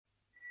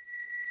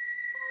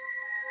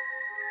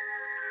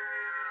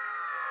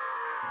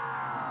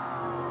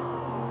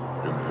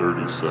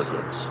30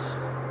 seconds,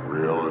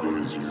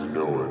 reality as you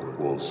know it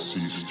will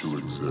cease to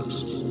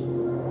exist.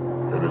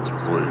 In its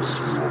place,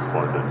 you will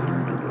find a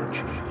new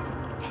dimension,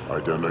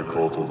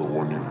 identical to the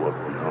one you've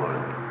left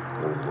behind,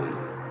 only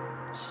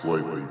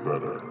slightly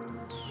better.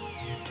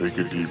 Take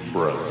a deep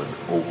breath and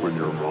open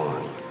your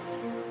mind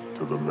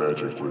to the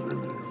magic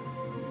within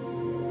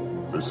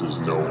you. This is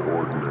no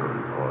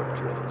ordinary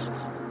podcast.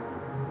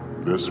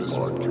 This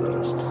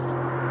podcast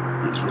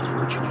is a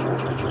ritual.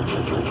 1,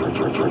 2, 3.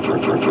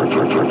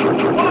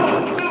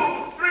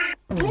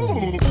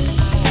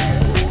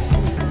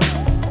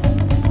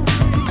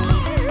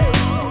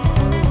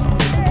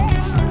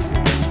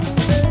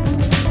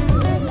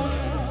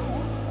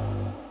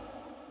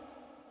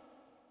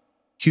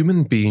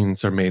 Human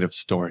beings are made of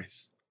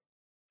stories.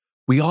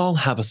 We all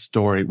have a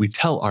story we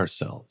tell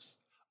ourselves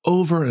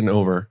over and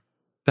over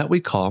that we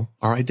call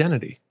our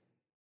identity.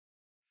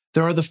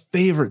 There are the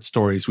favorite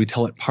stories we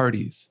tell at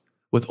parties,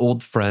 with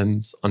old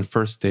friends, on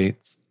first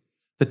dates,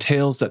 the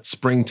tales that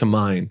spring to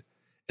mind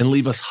and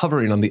leave us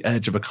hovering on the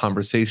edge of a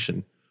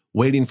conversation,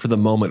 waiting for the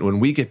moment when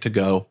we get to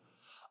go,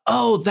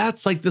 "Oh,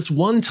 that's like this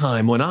one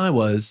time when I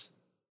was."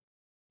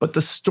 But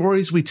the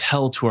stories we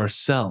tell to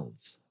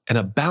ourselves and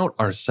about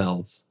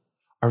ourselves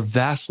are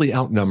vastly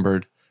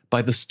outnumbered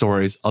by the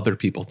stories other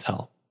people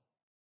tell.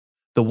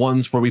 The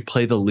ones where we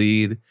play the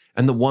lead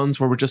and the ones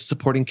where we're just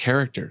supporting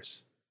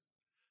characters.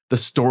 The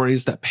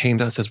stories that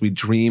paint us as we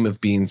dream of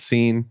being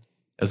seen,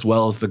 as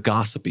well as the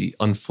gossipy,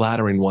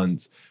 unflattering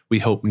ones we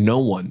hope no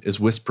one is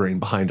whispering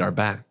behind our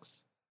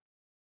backs.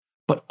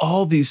 But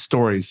all these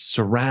stories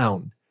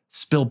surround,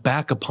 spill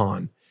back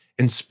upon,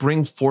 and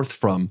spring forth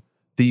from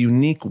the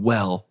unique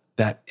well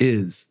that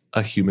is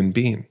a human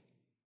being.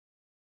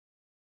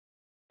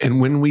 And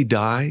when we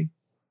die,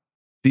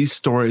 these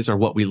stories are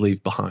what we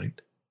leave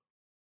behind.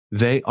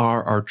 They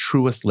are our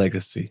truest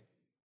legacy.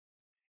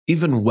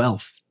 Even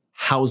wealth,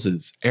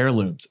 houses,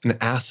 heirlooms, and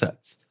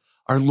assets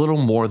are little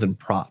more than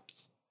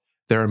props,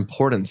 their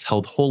importance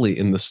held wholly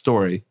in the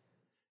story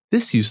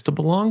this used to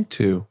belong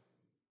to.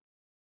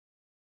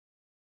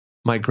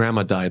 My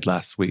grandma died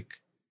last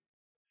week.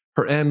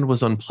 Her end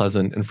was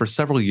unpleasant, and for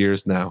several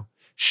years now,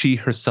 she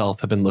herself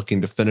had been looking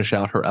to finish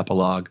out her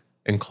epilogue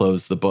and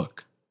close the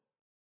book.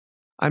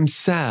 I'm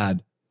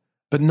sad,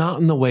 but not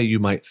in the way you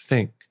might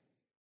think.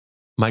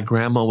 My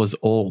grandma was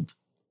old,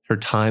 her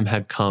time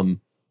had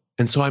come,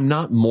 and so I'm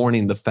not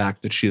mourning the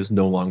fact that she is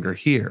no longer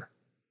here.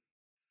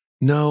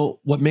 No,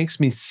 what makes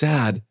me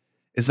sad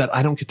is that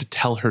I don't get to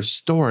tell her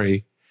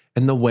story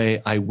in the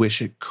way I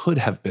wish it could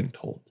have been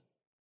told.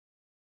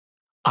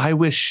 I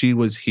wish she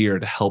was here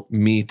to help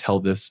me tell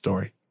this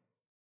story.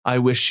 I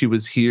wish she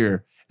was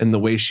here in the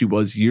way she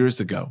was years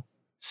ago,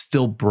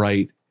 still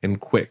bright and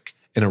quick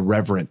and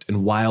irreverent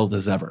and wild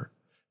as ever,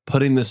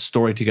 putting this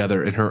story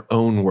together in her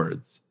own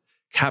words,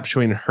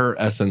 capturing her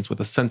essence with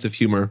a sense of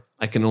humor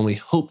I can only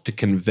hope to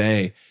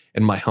convey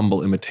in my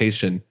humble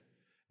imitation,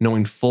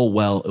 knowing full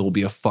well it will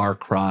be a far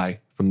cry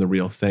from the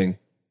real thing.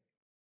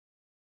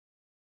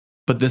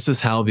 But this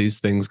is how these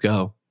things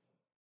go.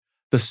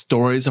 The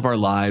stories of our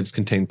lives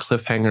contain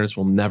cliffhangers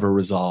we'll never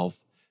resolve,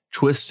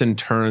 twists and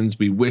turns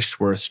we wish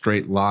were a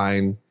straight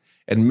line,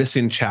 and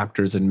missing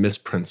chapters and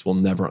misprints we'll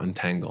never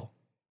untangle.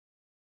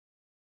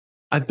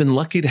 I've been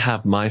lucky to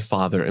have my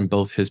father and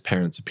both his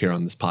parents appear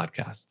on this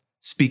podcast,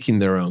 speaking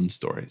their own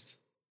stories.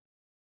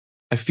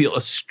 I feel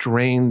a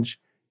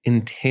strange,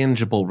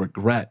 intangible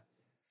regret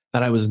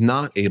that I was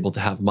not able to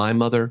have my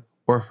mother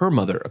or her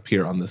mother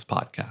appear on this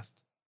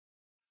podcast.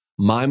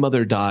 My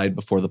mother died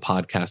before the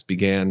podcast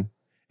began,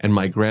 and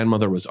my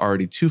grandmother was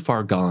already too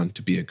far gone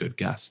to be a good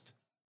guest.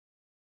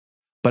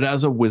 But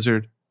as a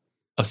wizard,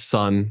 a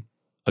son,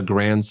 a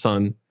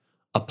grandson,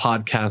 a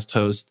podcast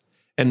host,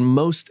 and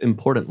most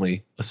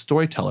importantly, a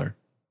storyteller,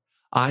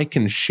 I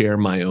can share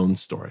my own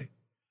story,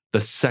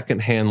 the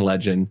secondhand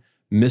legend,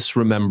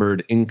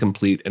 misremembered,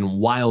 incomplete, and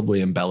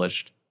wildly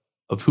embellished,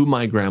 of who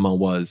my grandma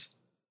was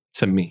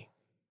to me.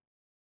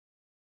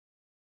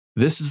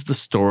 This is the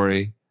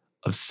story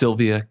of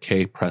Sylvia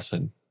K.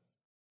 Presson,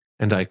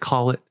 and I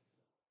call it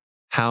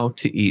How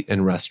to Eat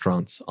in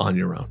Restaurants on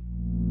Your Own.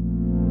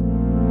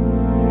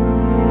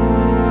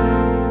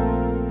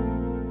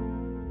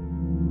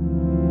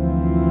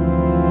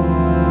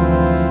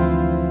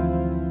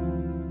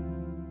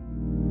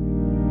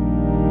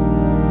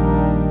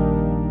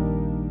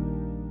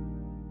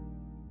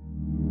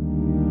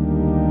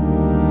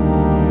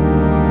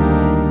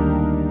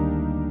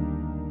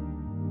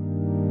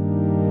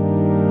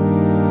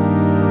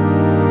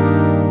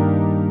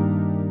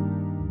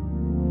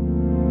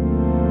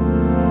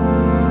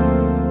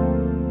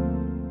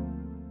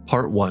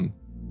 Part 1.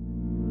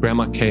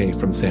 Grandma Kay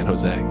from San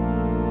Jose.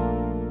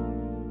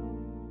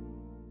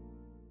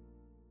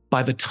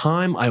 By the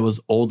time I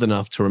was old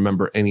enough to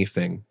remember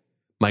anything,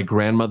 my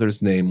grandmother's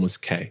name was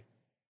Kay.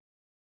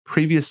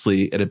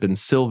 Previously, it had been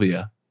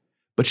Sylvia,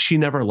 but she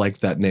never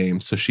liked that name,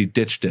 so she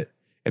ditched it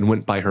and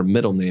went by her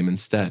middle name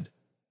instead.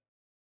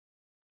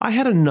 I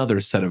had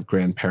another set of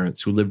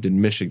grandparents who lived in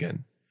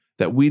Michigan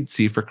that we'd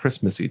see for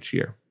Christmas each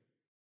year.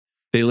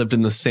 They lived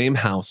in the same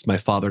house my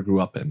father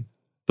grew up in,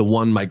 the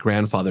one my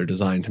grandfather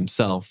designed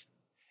himself,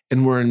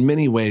 and were in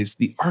many ways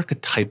the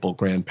archetypal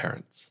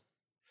grandparents.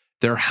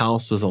 Their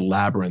house was a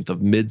labyrinth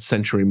of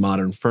mid-century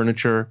modern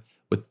furniture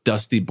with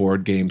dusty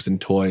board games and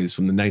toys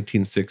from the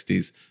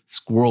 1960s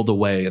squirreled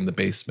away in the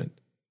basement.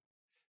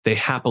 They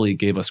happily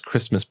gave us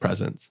Christmas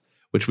presents,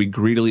 which we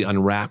greedily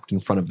unwrapped in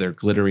front of their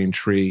glittering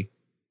tree,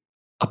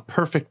 a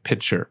perfect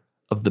picture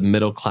of the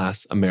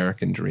middle-class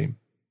American dream.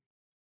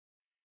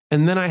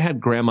 And then I had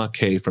Grandma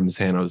Kay from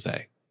San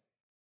Jose,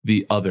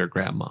 the other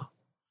grandma,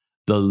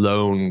 the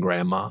lone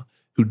grandma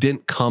who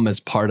didn't come as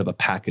part of a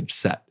package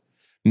set.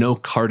 No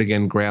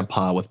cardigan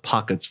grandpa with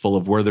pockets full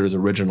of Werther's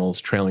Originals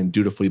trailing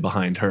dutifully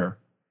behind her.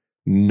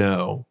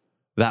 No,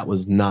 that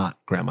was not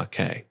Grandma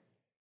Kay.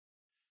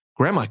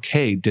 Grandma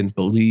Kay didn't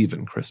believe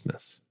in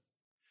Christmas.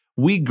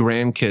 We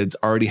grandkids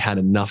already had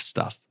enough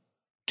stuff.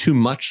 Too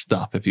much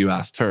stuff, if you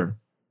asked her.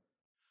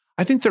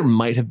 I think there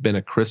might have been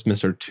a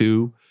Christmas or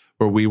two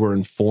where we were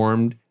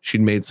informed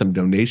she'd made some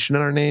donation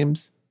in our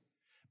names,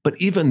 but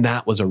even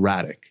that was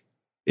erratic,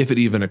 if it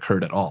even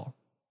occurred at all.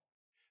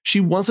 She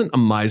wasn't a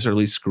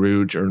miserly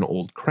Scrooge or an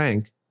old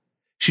crank.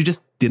 She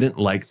just didn't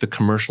like the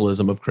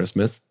commercialism of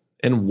Christmas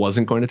and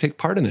wasn't going to take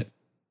part in it.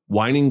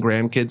 Whining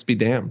grandkids be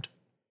damned.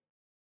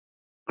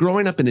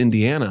 Growing up in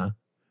Indiana,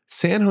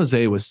 San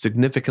Jose was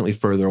significantly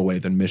further away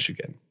than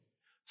Michigan.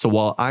 So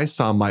while I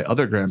saw my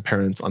other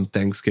grandparents on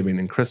Thanksgiving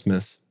and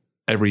Christmas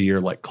every year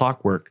like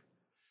clockwork,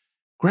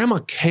 Grandma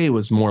Kay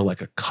was more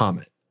like a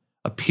comet,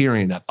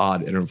 appearing at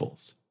odd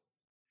intervals.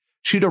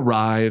 She'd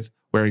arrive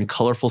wearing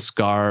colorful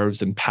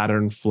scarves and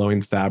patterned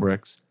flowing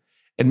fabrics,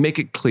 and make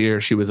it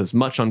clear she was as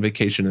much on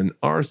vacation in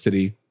our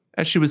city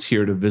as she was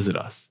here to visit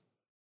us.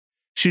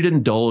 She'd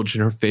indulge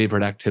in her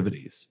favorite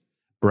activities,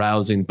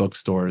 browsing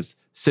bookstores,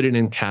 sitting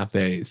in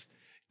cafes,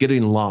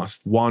 getting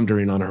lost,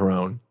 wandering on her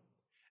own,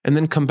 and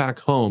then come back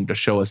home to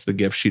show us the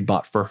gift she'd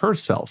bought for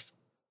herself,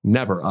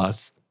 never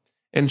us,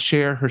 and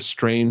share her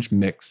strange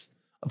mix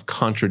of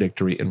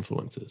contradictory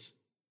influences.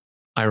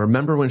 I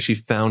remember when she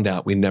found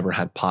out we never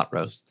had pot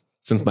roast,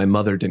 since my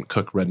mother didn't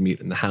cook red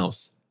meat in the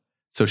house,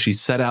 so she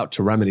set out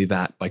to remedy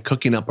that by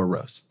cooking up a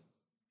roast.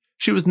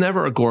 She was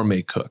never a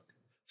gourmet cook,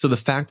 so the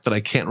fact that I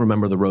can't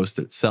remember the roast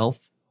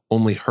itself,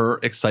 only her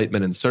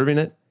excitement in serving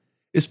it,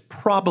 is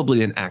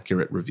probably an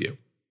accurate review.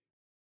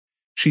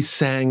 She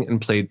sang and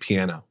played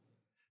piano,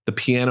 the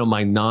piano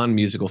my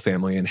non-musical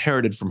family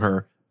inherited from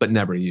her but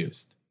never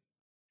used.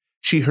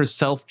 She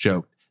herself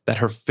joked that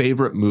her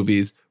favorite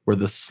movies were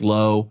the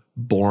slow,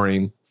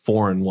 boring,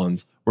 foreign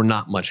ones where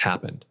not much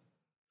happened.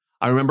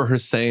 I remember her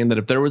saying that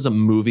if there was a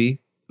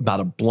movie about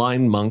a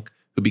blind monk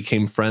who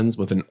became friends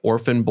with an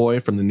orphan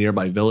boy from the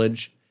nearby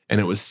village, and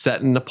it was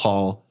set in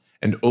Nepal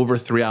and over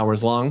 3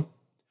 hours long,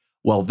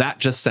 well, that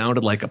just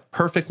sounded like a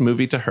perfect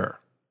movie to her.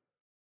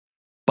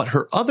 But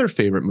her other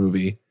favorite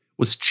movie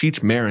was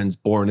Cheech Marin's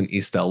Born in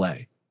East LA.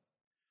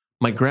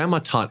 My grandma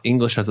taught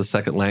English as a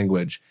second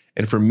language,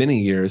 and for many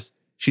years,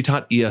 she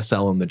taught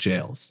ESL in the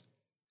jails.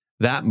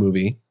 That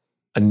movie,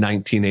 a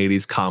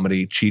 1980s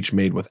comedy Cheech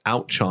made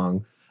without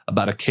Chong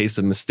about a case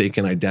of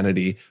mistaken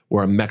identity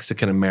where a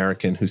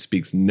Mexican-American who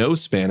speaks no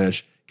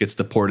Spanish gets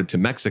deported to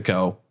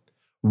Mexico,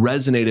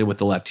 resonated with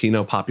the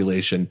Latino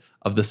population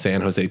of the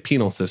San Jose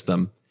penal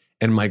system,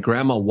 and my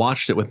grandma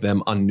watched it with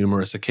them on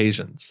numerous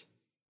occasions.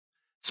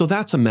 So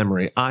that's a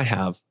memory I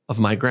have of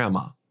my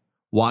grandma,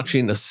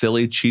 watching a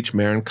silly Cheech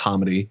Marin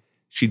comedy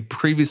she'd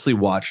previously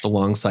watched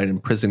alongside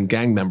imprisoned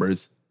gang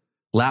members,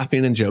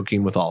 laughing and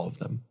joking with all of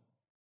them.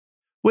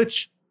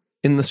 Which,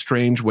 in the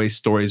strange way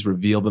stories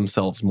reveal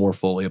themselves more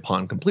fully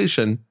upon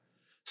completion,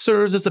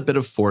 serves as a bit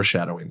of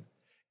foreshadowing,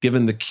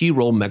 given the key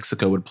role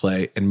Mexico would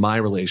play in my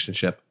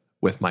relationship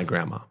with my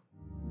grandma.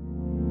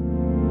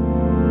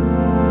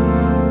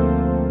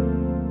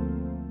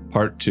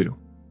 Part 2.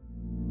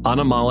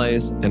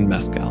 Animales and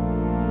Mezcal.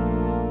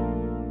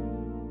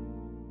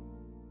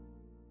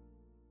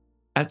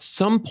 At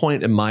some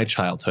point in my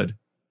childhood,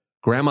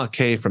 Grandma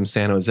Kay from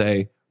San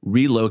Jose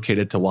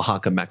relocated to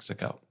Oaxaca,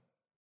 Mexico.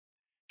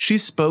 She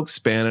spoke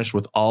Spanish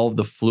with all of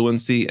the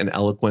fluency and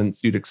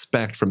eloquence you'd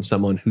expect from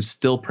someone who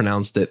still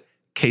pronounced it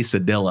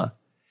quesadilla,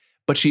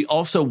 but she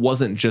also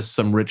wasn't just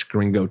some rich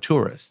gringo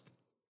tourist.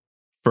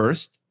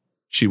 First,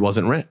 she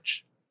wasn't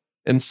rich.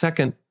 And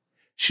second,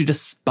 she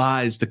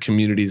despised the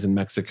communities in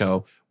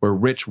Mexico where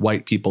rich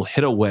white people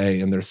hid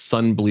away in their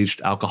sun-bleached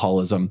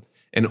alcoholism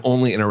and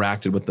only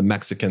interacted with the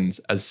Mexicans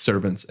as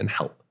servants and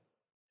help.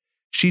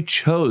 She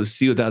chose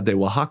Ciudad de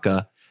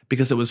Oaxaca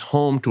because it was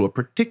home to a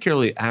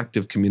particularly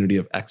active community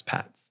of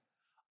expats,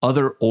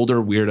 other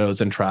older weirdos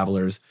and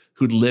travelers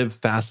who'd lived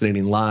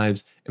fascinating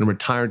lives and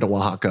retired to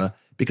Oaxaca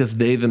because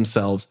they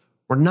themselves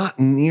were not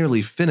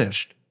nearly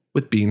finished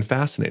with being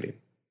fascinating.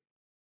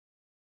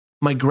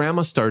 My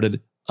grandma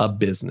started a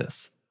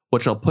business,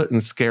 which I'll put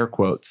in scare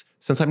quotes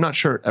since I'm not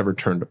sure it ever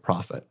turned a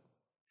profit.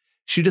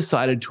 She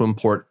decided to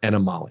import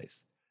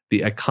animales,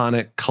 the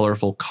iconic,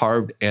 colorful,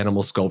 carved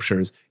animal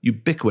sculptures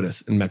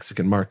ubiquitous in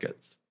Mexican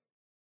markets.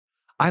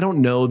 I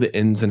don't know the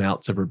ins and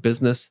outs of her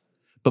business,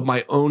 But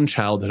my own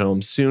childhood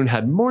home soon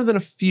had more than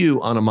a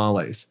few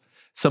animales,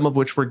 some of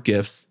which were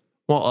gifts,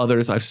 while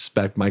others I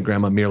suspect my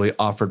grandma merely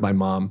offered my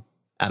mom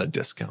at a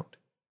discount.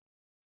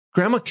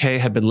 Grandma Kay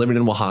had been living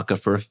in Oaxaca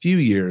for a few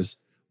years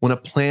when a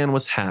plan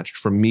was hatched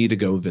for me to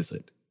go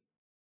visit.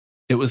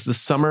 It was the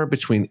summer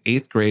between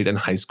 8th grade and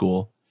high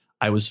school.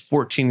 I was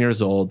 14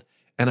 years old,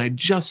 and I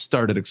just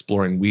started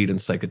exploring weed and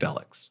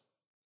psychedelics.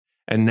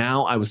 And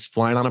now I was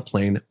flying on a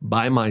plane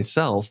by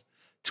myself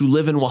to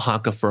live in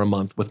Oaxaca for a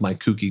month with my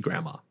kooky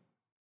grandma.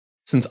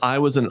 Since I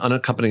was an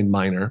unaccompanied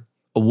minor,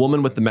 a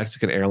woman with the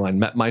Mexican airline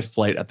met my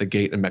flight at the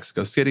gate in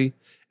Mexico City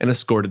and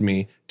escorted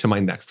me to my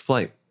next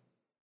flight.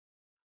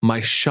 My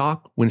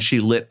shock when she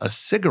lit a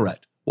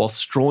cigarette while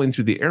strolling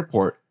through the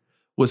airport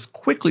was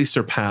quickly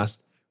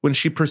surpassed when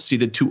she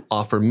proceeded to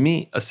offer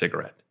me a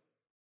cigarette.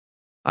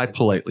 I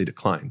politely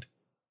declined.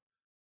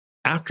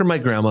 After my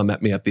grandma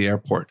met me at the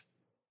airport,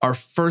 our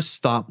first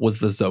stop was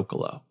the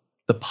Zocalo,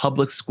 the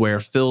public square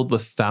filled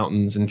with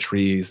fountains and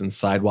trees and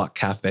sidewalk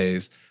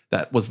cafes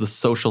that was the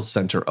social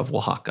center of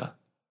Oaxaca.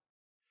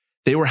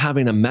 They were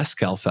having a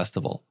mezcal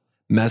festival,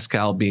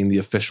 mezcal being the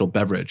official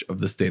beverage of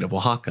the state of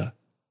Oaxaca.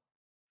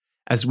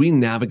 As we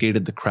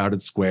navigated the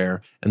crowded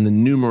square and the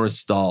numerous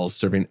stalls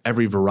serving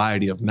every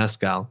variety of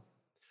mezcal,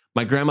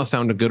 my grandma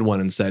found a good one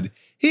and said,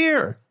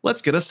 "Here,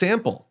 let's get a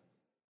sample."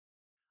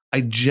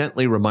 I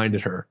gently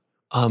reminded her,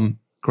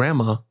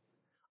 Grandma,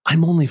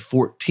 I'm only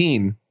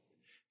 14.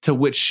 To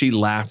which she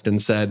laughed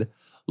and said,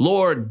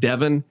 "Lord,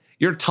 Devin,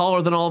 you're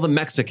taller than all the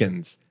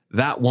Mexicans.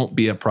 That won't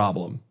be a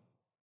problem."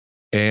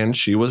 And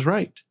she was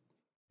right.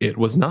 It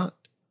was not.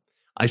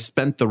 I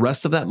spent the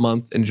rest of that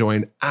month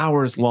enjoying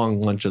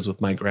hours-long lunches with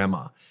my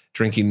grandma,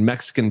 drinking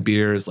Mexican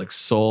beers like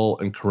Sol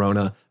and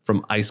Corona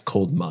from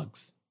ice-cold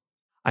mugs.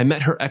 I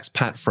met her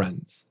expat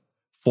friends,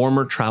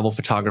 former travel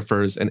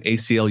photographers and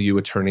ACLU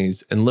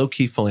attorneys and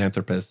low-key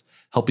philanthropists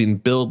helping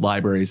build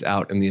libraries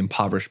out in the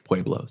impoverished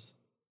pueblos.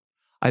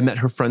 I met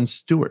her friend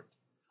Stuart,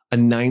 a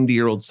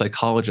 90-year-old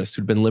psychologist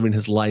who'd been living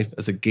his life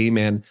as a gay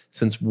man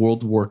since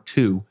World War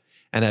II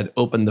and had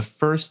opened the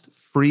first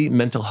free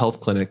mental health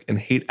clinic in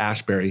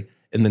Haight-Ashbury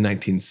in the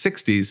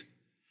 1960s,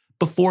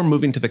 before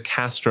moving to the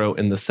Castro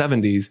in the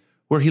 70s,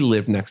 where he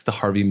lived next to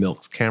Harvey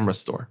Milk's camera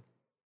store.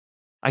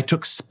 I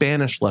took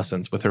Spanish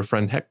lessons with her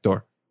friend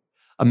Hector,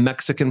 a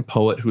Mexican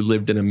poet who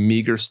lived in a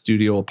meager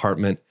studio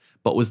apartment,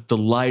 but was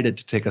delighted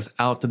to take us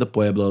out to the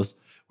pueblos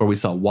where we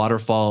saw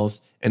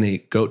waterfalls and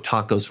ate goat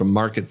tacos from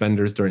market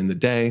vendors during the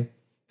day,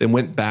 then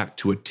went back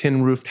to a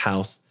tin-roofed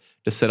house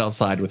to sit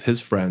outside with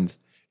his friends,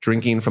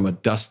 drinking from a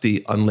dusty,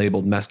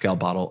 unlabeled mezcal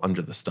bottle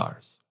under the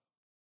stars.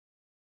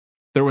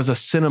 There was a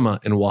cinema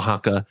in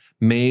Oaxaca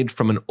made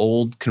from an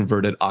old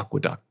converted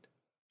aqueduct.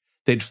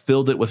 They'd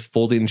filled it with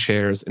folding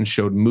chairs and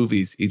showed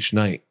movies each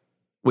night,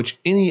 which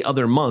any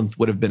other month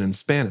would have been in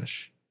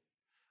Spanish.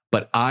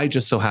 But I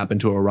just so happened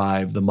to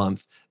arrive the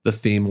month the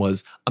theme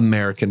was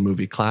American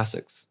movie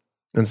classics.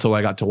 And so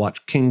I got to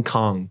watch King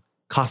Kong,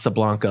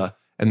 Casablanca,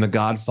 and The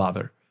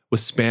Godfather with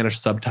Spanish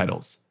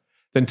subtitles,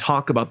 then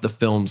talk about the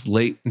films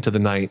late into the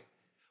night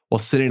while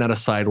sitting at a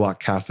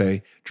sidewalk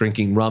cafe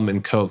drinking rum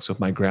and cokes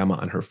with my grandma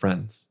and her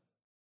friends.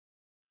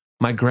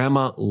 My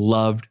grandma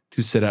loved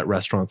to sit at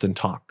restaurants and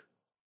talk.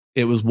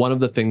 It was one of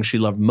the things she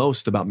loved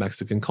most about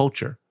Mexican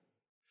culture.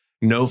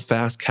 No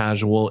fast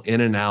casual, in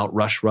and out,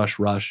 rush, rush,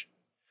 rush.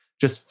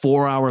 Just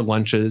 4-hour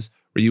lunches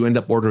where you end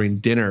up ordering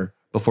dinner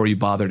before you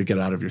bother to get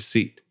out of your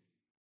seat.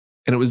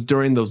 And it was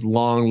during those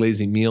long,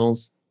 lazy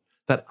meals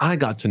that I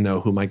got to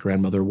know who my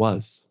grandmother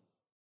was.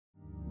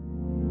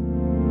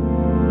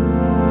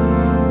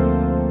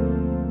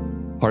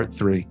 Part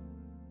 3.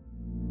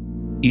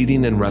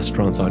 Eating in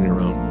restaurants on your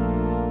own.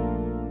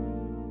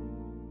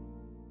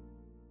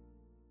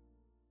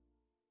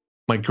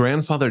 My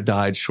grandfather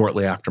died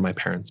shortly after my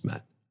parents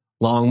met,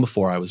 long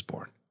before I was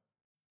born.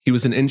 He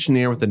was an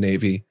engineer with the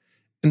Navy,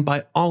 and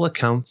by all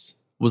accounts,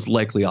 was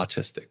likely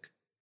autistic.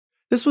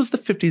 This was the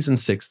 50s and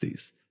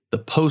 60s, the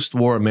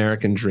post-war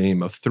American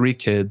dream of 3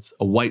 kids,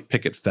 a white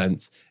picket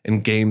fence,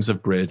 and games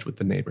of bridge with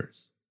the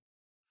neighbors.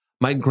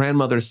 My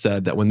grandmother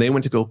said that when they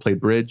went to go play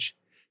bridge,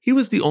 he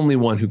was the only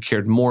one who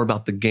cared more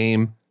about the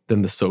game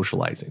than the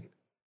socializing.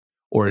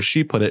 Or as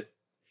she put it,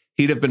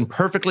 he'd have been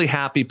perfectly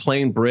happy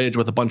playing bridge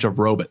with a bunch of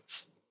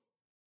robots.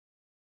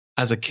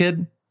 As a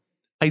kid,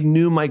 I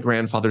knew my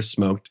grandfather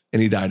smoked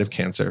and he died of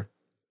cancer,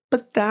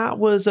 but that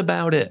was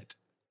about it.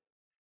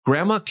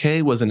 Grandma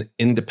Kay was an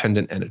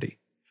independent entity,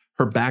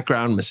 her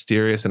background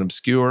mysterious and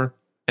obscure,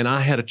 and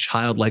I had a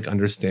childlike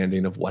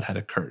understanding of what had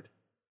occurred.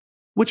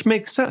 Which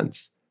makes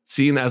sense,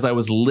 seeing as I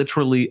was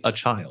literally a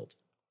child.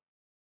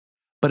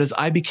 But as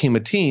I became a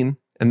teen,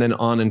 and then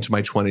on into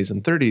my 20s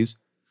and 30s,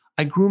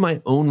 I grew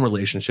my own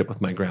relationship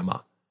with my grandma,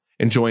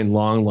 enjoying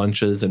long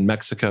lunches in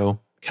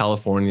Mexico,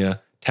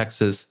 California,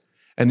 Texas,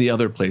 and the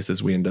other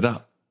places we ended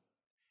up.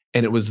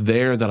 And it was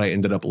there that I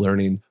ended up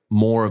learning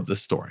more of the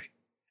story,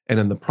 and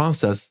in the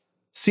process,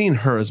 seeing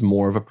her as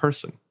more of a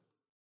person.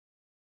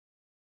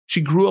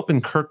 She grew up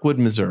in Kirkwood,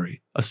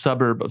 Missouri, a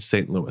suburb of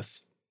St.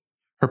 Louis.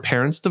 Her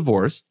parents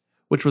divorced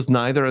which was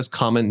neither as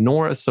common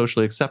nor as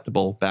socially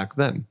acceptable back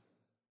then.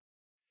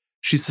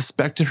 She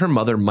suspected her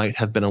mother might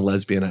have been a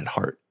lesbian at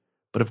heart,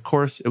 but of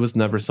course it was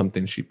never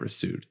something she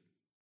pursued.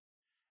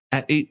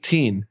 At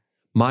 18,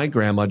 my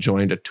grandma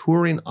joined a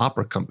touring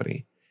opera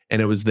company,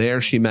 and it was there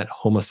she met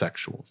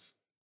homosexuals.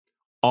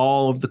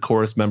 All of the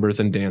chorus members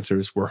and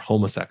dancers were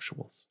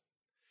homosexuals.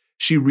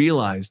 She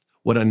realized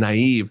what a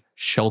naive,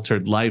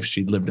 sheltered life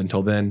she'd lived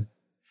until then,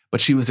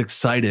 but she was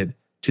excited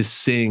to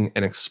sing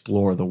and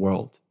explore the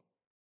world.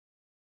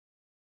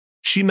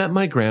 She met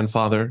my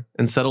grandfather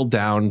and settled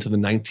down to the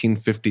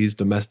 1950s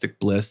domestic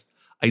bliss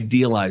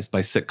idealized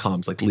by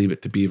sitcoms like Leave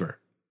It to Beaver.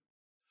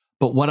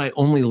 But what I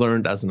only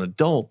learned as an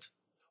adult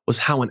was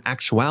how in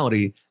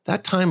actuality,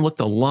 that time looked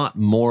a lot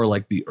more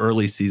like the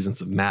early seasons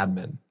of Mad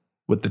Men,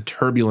 with the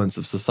turbulence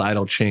of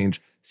societal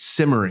change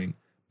simmering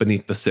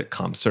beneath the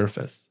sitcom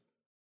surface.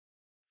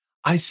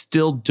 I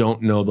still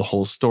don't know the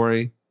whole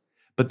story,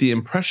 but the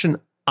impression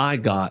I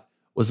got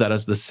was that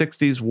as the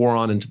 60s wore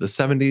on into the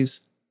 70s,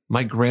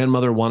 my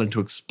grandmother wanted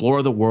to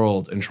explore the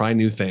world and try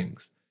new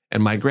things,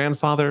 and my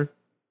grandfather,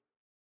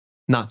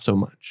 not so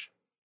much.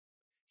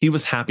 He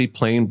was happy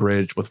playing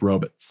bridge with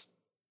robots.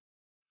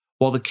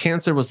 While the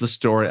cancer was the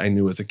story I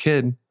knew as a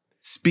kid,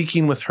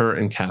 speaking with her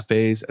in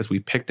cafes as we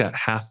picked at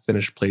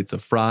half-finished plates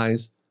of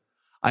fries,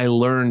 I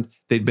learned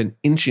they'd been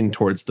inching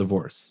towards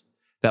divorce,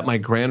 that my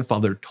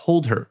grandfather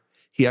told her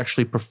he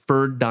actually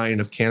preferred dying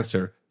of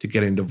cancer to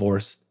getting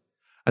divorced,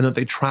 and that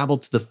they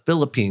traveled to the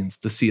Philippines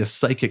to see a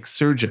psychic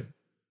surgeon,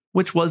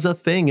 which was a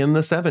thing in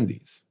the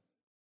 70s.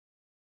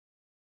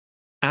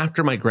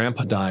 After my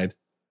grandpa died,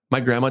 my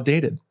grandma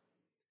dated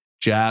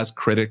jazz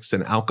critics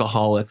and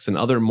alcoholics and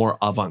other more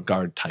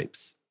avant-garde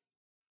types.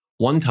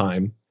 One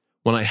time,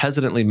 when I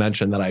hesitantly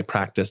mentioned that I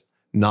practiced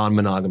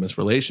non-monogamous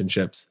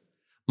relationships,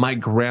 my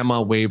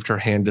grandma waved her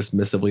hand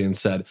dismissively and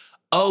said,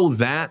 "Oh,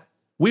 that?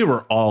 We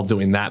were all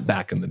doing that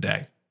back in the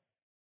day."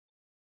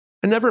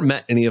 I never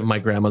met any of my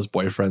grandma's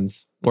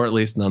boyfriends, or at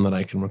least none that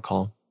I can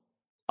recall.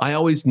 I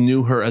always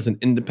knew her as an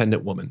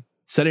independent woman,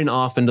 setting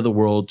off into the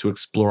world to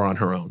explore on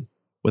her own,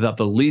 without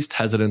the least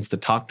hesitance to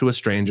talk to a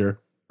stranger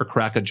or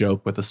crack a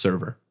joke with a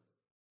server.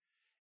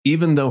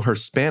 Even though her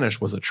Spanish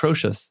was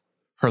atrocious,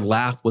 her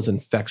laugh was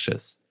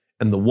infectious,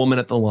 and the woman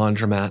at the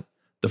laundromat,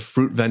 the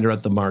fruit vendor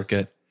at the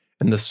market,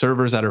 and the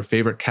servers at her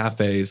favorite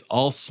cafes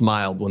all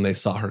smiled when they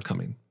saw her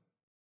coming.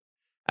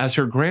 As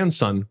her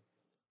grandson,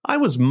 I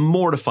was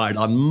mortified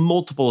on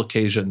multiple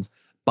occasions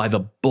by the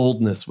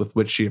boldness with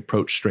which she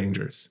approached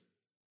strangers.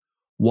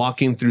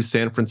 Walking through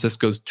San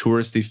Francisco's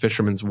touristy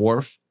Fisherman's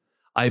Wharf,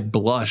 I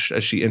blushed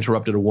as she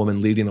interrupted a woman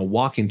leading a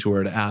walking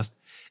tour to ask,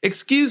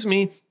 excuse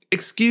me,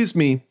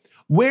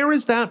 where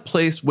is that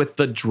place with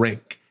the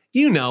drink?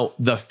 You know,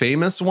 the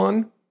famous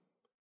one?"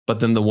 But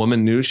then the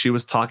woman knew she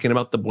was talking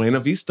about the Buena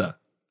Vista,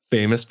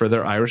 famous for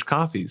their Irish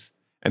coffees,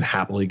 and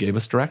happily gave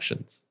us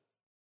directions.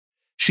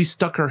 She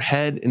stuck her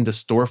head into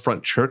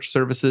storefront church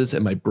services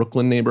in my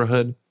Brooklyn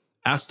neighborhood,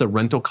 asked the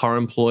rental car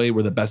employee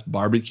where the best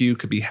barbecue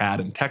could be had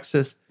in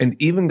Texas, and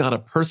even got a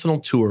personal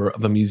tour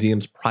of a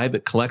museum's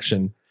private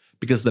collection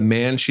because the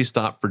man she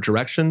stopped for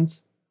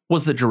directions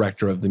was the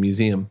director of the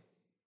museum.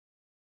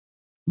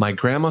 My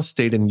grandma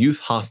stayed in youth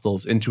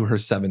hostels into her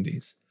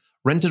 70s,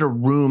 rented a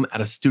room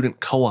at a student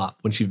co-op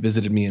when she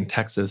visited me in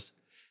Texas,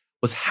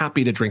 was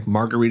happy to drink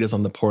margaritas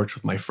on the porch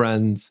with my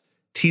friends,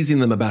 teasing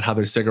them about how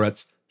their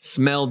cigarettes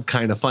smelled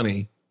kind of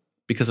funny,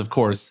 because of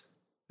course,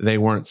 they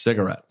weren't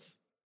cigarettes.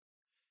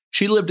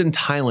 She lived in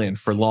Thailand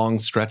for long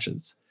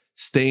stretches,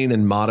 staying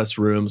in modest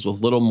rooms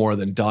with little more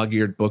than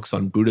dog-eared books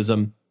on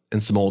Buddhism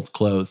and some old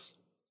clothes.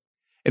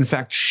 In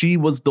fact, she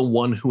was the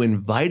one who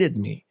invited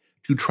me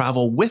to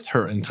travel with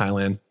her in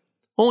Thailand,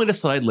 only to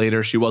decide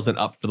later she wasn't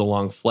up for the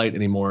long flight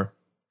anymore,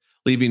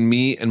 leaving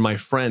me and my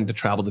friend to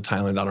travel to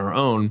Thailand on our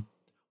own,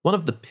 one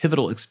of the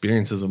pivotal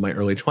experiences of my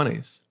early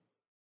 20s.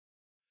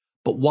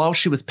 But while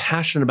she was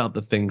passionate about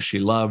the things she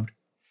loved,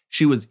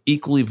 she was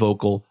equally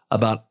vocal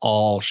about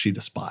all she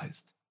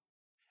despised.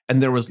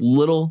 And there was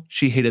little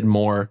she hated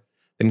more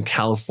than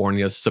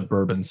California's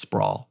suburban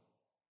sprawl.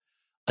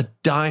 A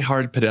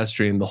die-hard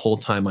pedestrian the whole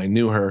time I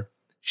knew her,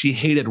 she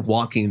hated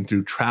walking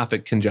through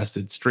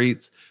traffic-congested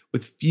streets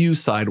with few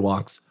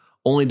sidewalks,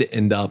 only to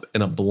end up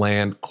in a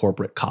bland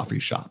corporate coffee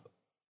shop.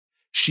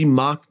 She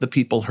mocked the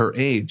people her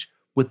age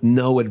with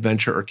no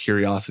adventure or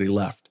curiosity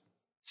left,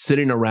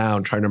 sitting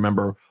around trying to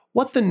remember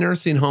what the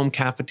nursing home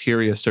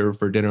cafeteria served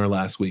for dinner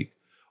last week,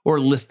 or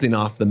listing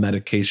off the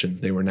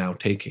medications they were now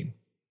taking.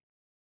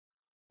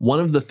 One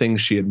of the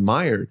things she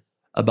admired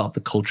about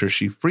the culture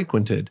she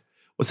frequented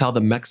was how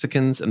the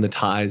Mexicans and the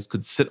Thais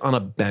could sit on a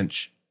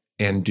bench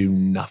and do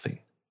nothing.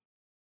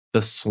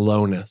 The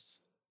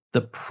slowness,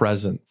 the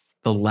presence,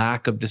 the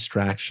lack of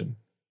distraction.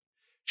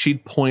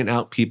 She'd point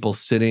out people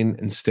sitting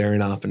and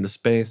staring off into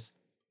space,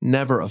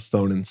 never a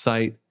phone in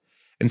sight,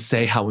 and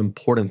say how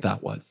important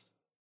that was.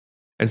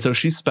 And so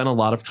she spent a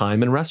lot of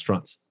time in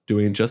restaurants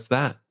doing just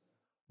that,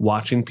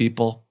 watching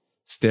people,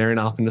 staring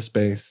off into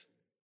space,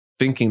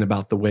 thinking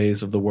about the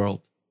ways of the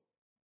world.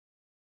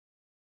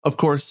 Of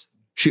course,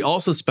 She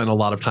also spent a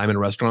lot of time in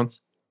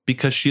restaurants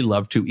because she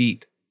loved to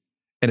eat.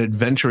 An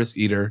adventurous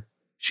eater,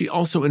 she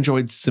also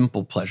enjoyed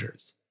simple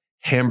pleasures: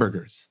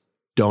 hamburgers,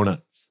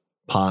 donuts,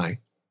 pie.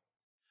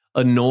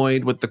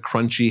 Annoyed with the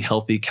crunchy,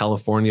 healthy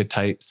California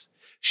types,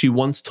 she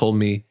once told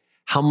me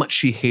how much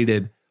she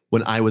hated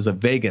when I was a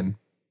vegan,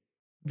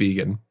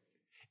 in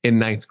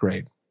ninth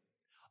grade.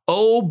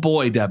 Oh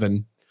boy,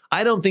 Devin,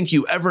 I don't think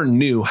you ever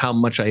knew how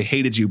much I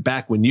hated you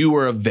back when you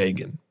were a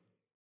vegan.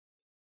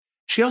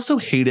 She also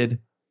hated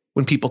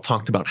when people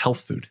talked about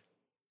health food.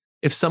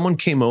 If someone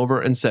came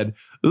over and said,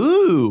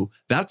 "Ooh,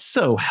 that's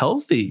so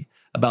healthy,"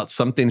 about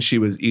something she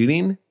was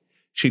eating,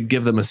 she'd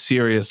give them a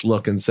serious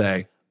look and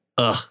say,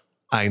 "Ugh,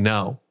 I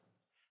know,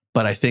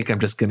 but I think I'm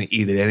just going to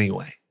eat it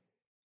anyway."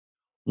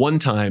 One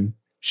time,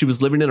 she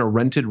was living in a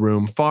rented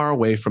room far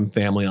away from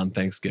family on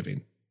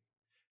Thanksgiving.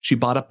 She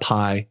bought a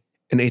pie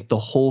and ate the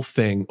whole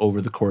thing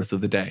over the course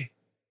of the day.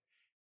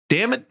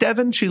 "Damn it,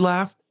 Devin," she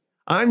laughed.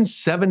 "I'm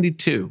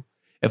 72.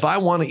 If I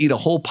want to eat a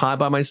whole pie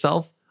by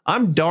myself,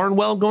 I'm darn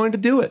well going to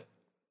do it."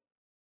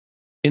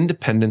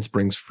 Independence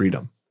brings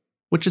freedom,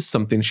 which is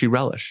something she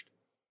relished.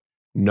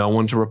 No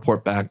one to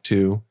report back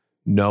to,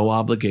 no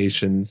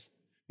obligations,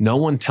 no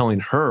one telling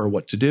her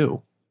what to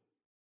do.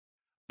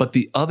 But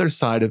the other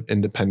side of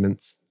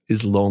independence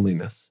is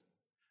loneliness,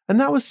 and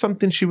that was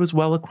something she was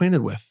well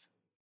acquainted with.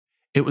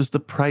 It was the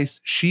price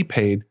she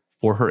paid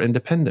for her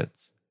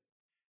independence.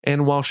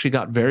 And while she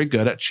got very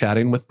good at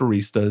chatting with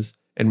baristas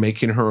and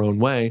making her own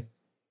way,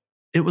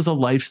 it was a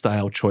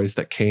lifestyle choice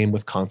that came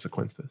with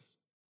consequences.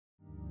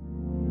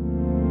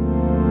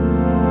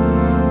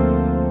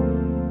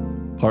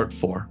 Part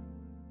 4.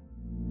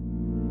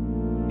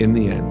 In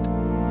the end.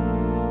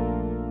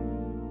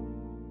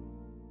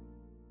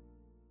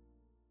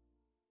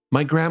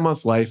 My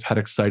grandma's life had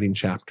exciting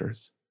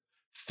chapters,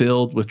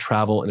 filled with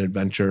travel and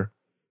adventure,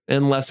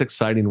 and less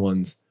exciting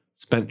ones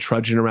spent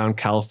trudging around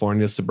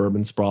California's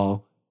suburban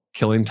sprawl,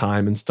 killing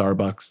time in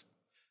Starbucks,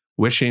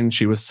 wishing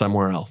she was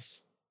somewhere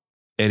else,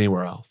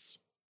 anywhere else.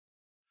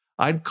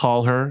 I'd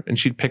call her and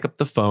she'd pick up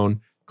the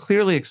phone,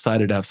 clearly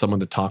excited to have someone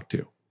to talk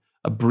to,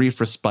 a brief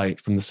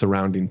respite from the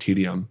surrounding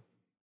tedium.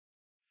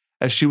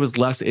 As she was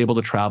less able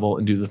to travel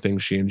and do the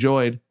things she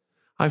enjoyed,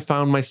 I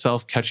found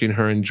myself catching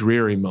her in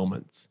dreary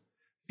moments,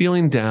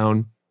 feeling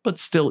down, but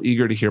still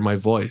eager to hear my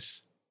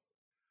voice.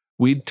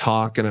 We'd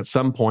talk, and at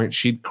some point,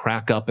 she'd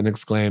crack up and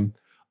exclaim,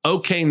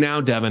 "Okay,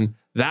 now, Devin,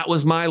 that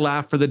was my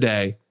laugh for the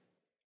day.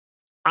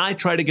 I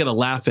try to get a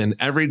laugh in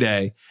every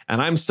day,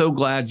 and I'm so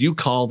glad you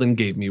called and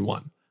gave me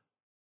one."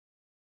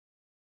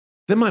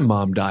 Then my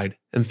mom died,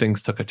 and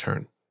things took a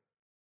turn.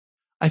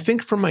 I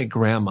think for my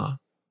grandma,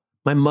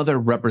 my mother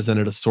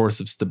represented a source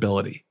of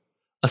stability,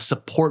 a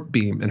support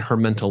beam in her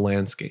mental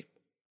landscape.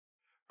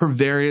 Her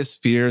various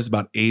fears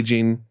about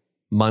aging,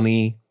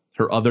 money,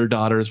 her other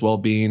daughter's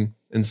well-being,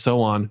 and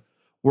so on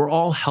were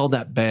all held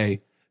at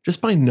bay just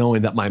by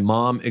knowing that my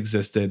mom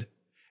existed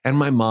and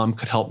my mom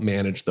could help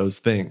manage those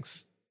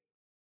things.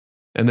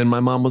 And then my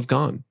mom was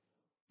gone.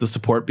 The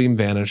support beam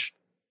vanished,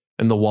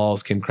 and the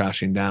walls came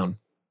crashing down.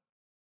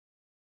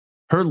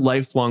 Her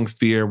lifelong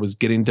fear was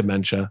getting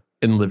dementia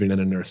and living in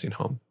a nursing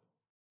home.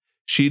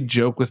 She'd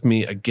joke with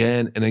me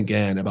again and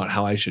again about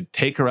how I should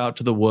take her out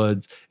to the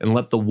woods and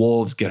let the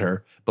wolves get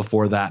her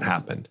before that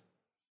happened.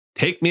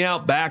 Take me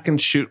out back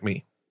and shoot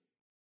me.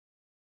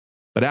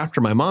 But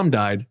after my mom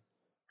died,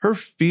 her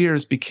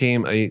fears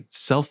became a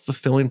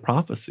self-fulfilling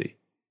prophecy.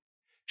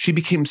 She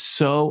became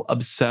so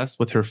obsessed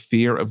with her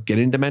fear of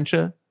getting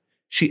dementia,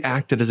 she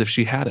acted as if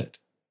she had it.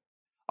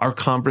 Our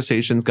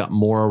conversations got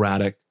more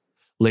erratic,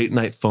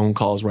 late-night phone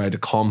calls where I had to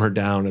calm her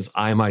down as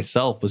I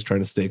myself was trying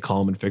to stay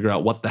calm and figure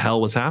out what the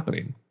hell was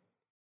happening.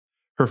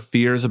 Her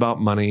fears about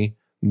money,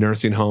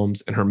 nursing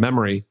homes, and her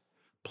memory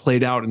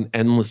played out in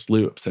endless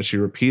loops as she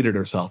repeated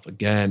herself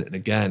again and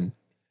again,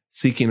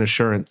 seeking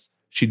assurance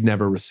she'd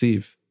never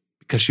receive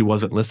because she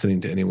wasn't listening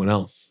to anyone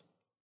else.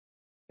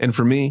 And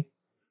for me,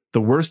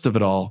 the worst of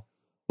it all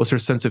was her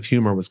sense of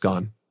humor was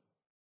gone.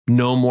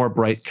 No more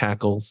bright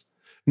cackles,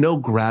 no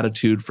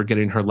gratitude for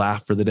getting her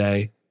laugh for the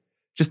day,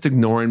 just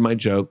ignoring my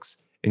jokes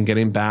and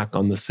getting back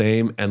on the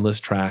same endless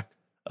track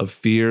of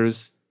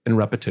fears and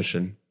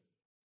repetition.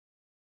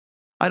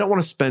 I don't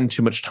want to spend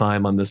too much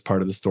time on this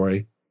part of the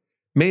story,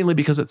 mainly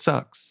because it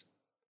sucks.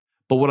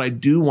 But what I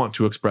do want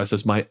to express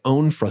is my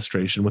own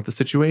frustration with the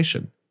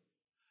situation.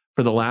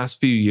 For the last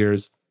few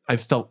years,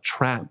 I've felt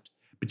trapped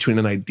between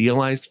an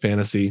idealized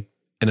fantasy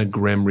and a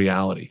grim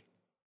reality.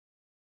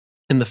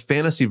 In the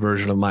fantasy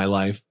version of my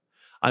life,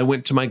 I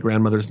went to my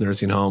grandmother's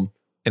nursing home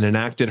and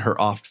enacted her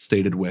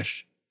oft-stated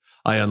wish.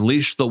 I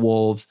unleashed the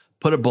wolves,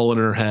 put a bullet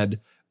in her head,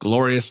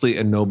 gloriously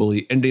and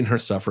nobly ending her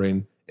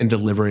suffering and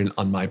delivering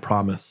on my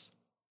promise.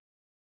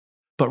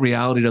 But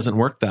reality doesn't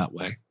work that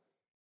way.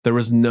 There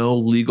was no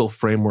legal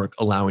framework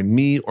allowing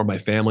me or my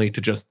family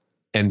to just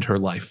end her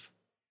life.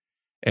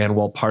 And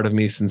while part of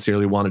me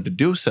sincerely wanted to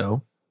do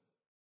so,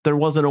 there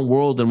wasn't a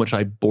world in which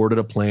I boarded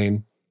a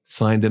plane,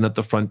 signed in at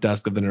the front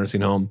desk of the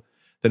nursing home,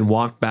 then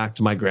walked back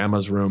to my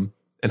grandma's room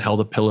and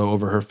held a pillow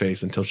over her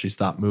face until she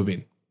stopped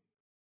moving.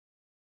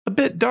 A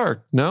bit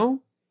dark,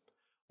 no?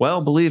 Well,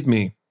 believe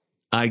me,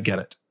 I get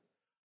it.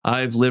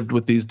 I've lived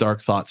with these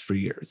dark thoughts for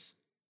years.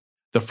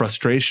 The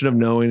frustration of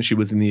knowing she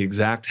was in the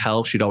exact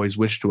hell she'd always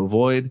wished to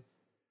avoid,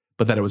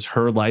 but that it was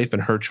her life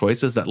and her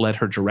choices that led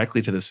her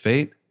directly to this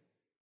fate,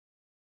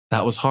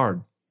 that was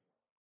hard.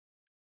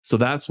 So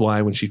that's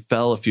why when she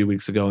fell a few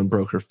weeks ago and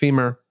broke her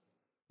femur,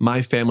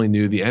 my family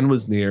knew the end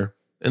was near,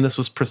 and this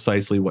was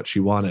precisely what she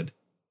wanted.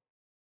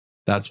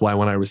 That's why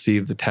when I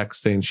received the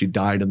text saying she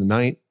died in the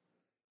night,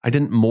 I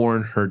didn't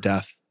mourn her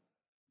death,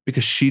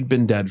 because she'd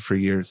been dead for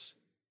years.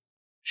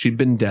 She'd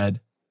been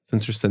dead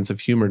since her sense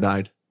of humor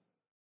died.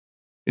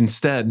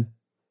 Instead,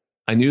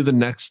 I knew the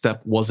next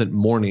step wasn't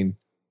mourning,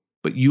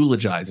 but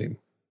eulogizing.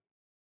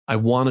 I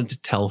wanted to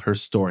tell her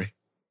story.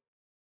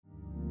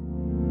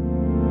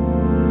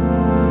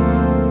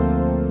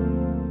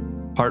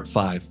 Part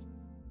 5.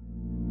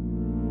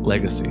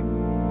 Legacy.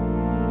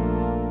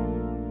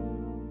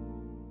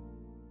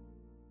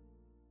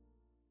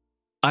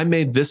 I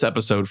made this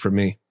episode for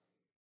me.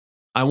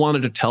 I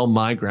wanted to tell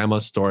my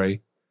grandma's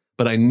story,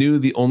 but I knew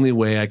the only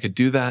way I could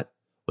do that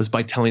was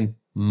by telling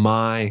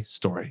my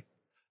story,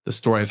 the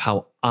story of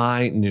how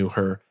I knew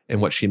her and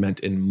what she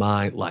meant in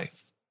my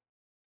life.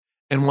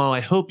 And while I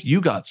hope you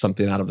got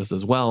something out of this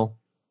as well,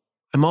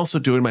 I'm also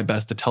doing my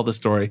best to tell the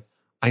story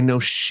I know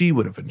she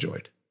would have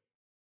enjoyed.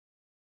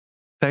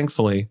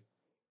 Thankfully,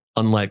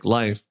 unlike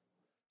life,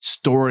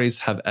 stories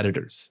have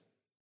editors.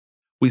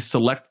 We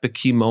select the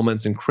key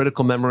moments and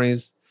critical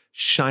memories,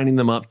 shining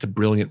them up to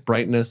brilliant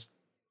brightness,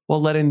 while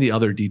letting the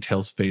other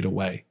details fade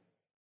away.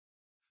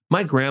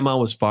 My grandma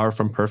was far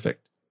from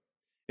perfect.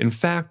 In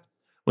fact,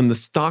 when the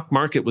stock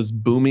market was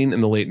booming in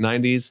the late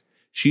 90s,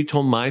 she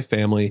told my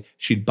family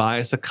she'd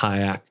buy us a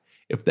kayak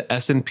if the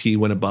S&P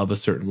went above a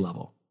certain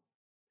level.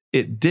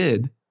 It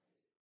did,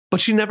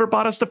 but she never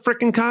bought us the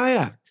frickin'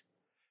 kayak.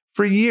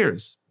 For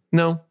years,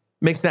 no,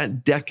 make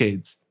that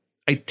decades,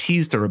 I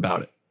teased her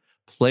about it,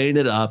 playing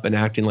it up and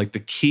acting like the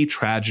key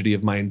tragedy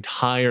of my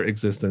entire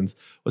existence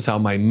was how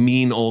my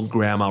mean old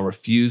grandma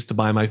refused to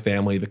buy my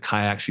family the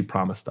kayak she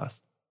promised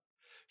us.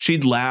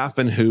 She'd laugh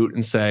and hoot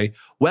and say,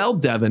 "Well,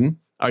 Devin,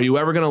 are you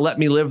ever going to let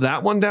me live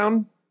that one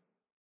down?"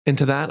 And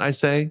to that I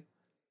say,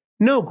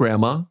 "No,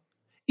 Grandma,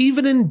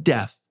 even in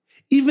death,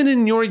 even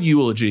in your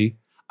eulogy,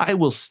 I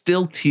will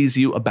still tease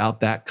you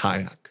about that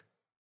kayak.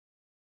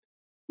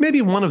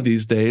 Maybe one of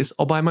these days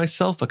I'll buy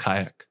myself a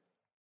kayak.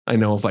 I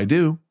know if I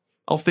do,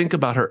 I'll think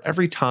about her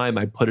every time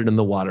I put it in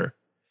the water.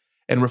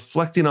 And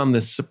reflecting on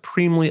this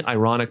supremely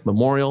ironic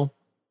memorial,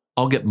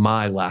 I'll get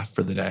my laugh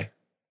for the day.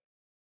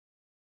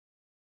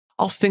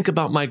 I'll think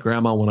about my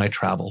grandma when I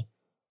travel,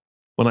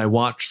 when I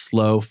watch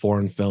slow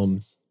foreign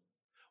films,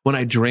 when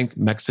I drink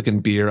Mexican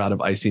beer out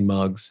of icy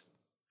mugs,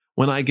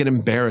 when I get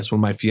embarrassed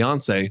when my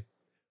fiance,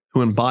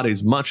 who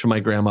embodies much of my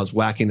grandma's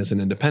wackiness and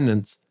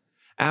independence,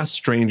 asks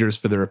strangers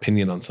for their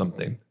opinion on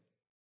something.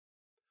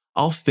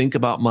 I'll think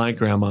about my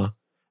grandma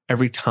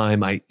every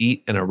time I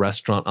eat in a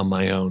restaurant on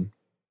my own.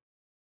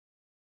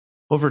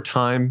 Over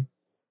time,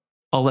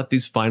 I'll let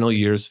these final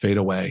years fade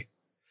away,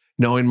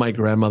 knowing my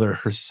grandmother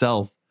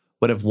herself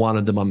would have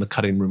wanted them on the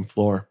cutting room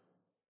floor.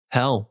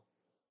 Hell,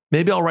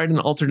 maybe I'll write an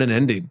alternate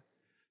ending,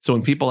 so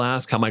when people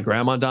ask how my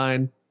grandma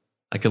died,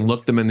 I can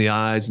look them in the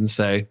eyes and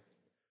say,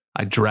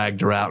 "I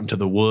dragged her out into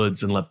the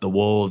woods and let the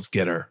wolves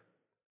get her."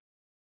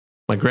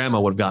 My grandma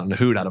would have gotten a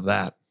hoot out of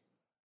that.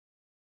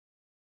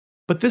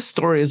 But this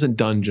story isn't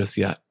done just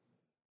yet.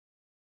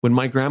 When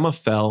my grandma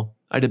fell,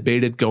 I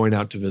debated going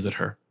out to visit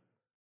her.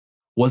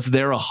 Was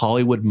there a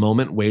Hollywood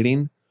moment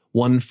waiting,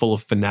 one full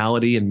of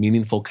finality and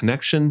meaningful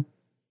connection?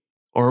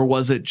 Or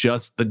was it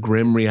just the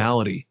grim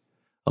reality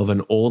of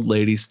an old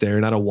lady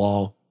staring at a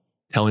wall,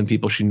 telling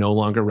people she no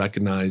longer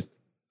recognized,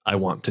 "I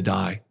want to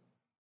die"?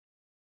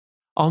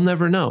 I'll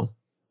never know,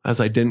 as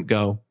I didn't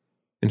go,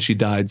 and she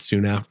died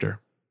soon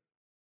after.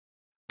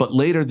 But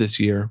later this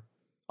year,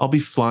 I'll be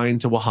flying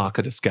to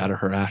Oaxaca to scatter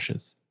her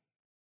ashes.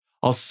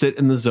 I'll sit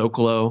in the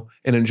Zocalo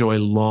and enjoy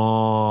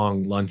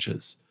long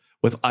lunches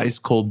with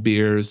ice-cold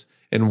beers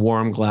and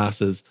warm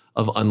glasses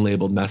of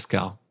unlabeled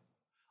mezcal.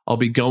 I'll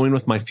be going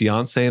with my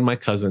fiance and my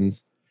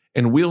cousins,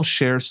 and we'll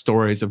share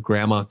stories of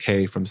Grandma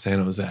Kay from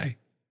San Jose.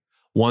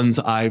 Ones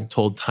I've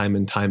told time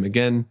and time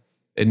again,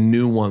 and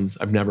new ones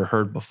I've never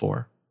heard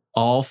before.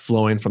 All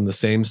flowing from the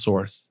same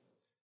source,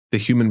 the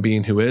human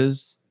being who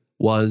is,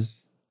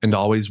 was, and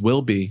always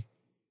will be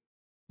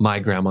my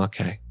Grandma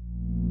Kay.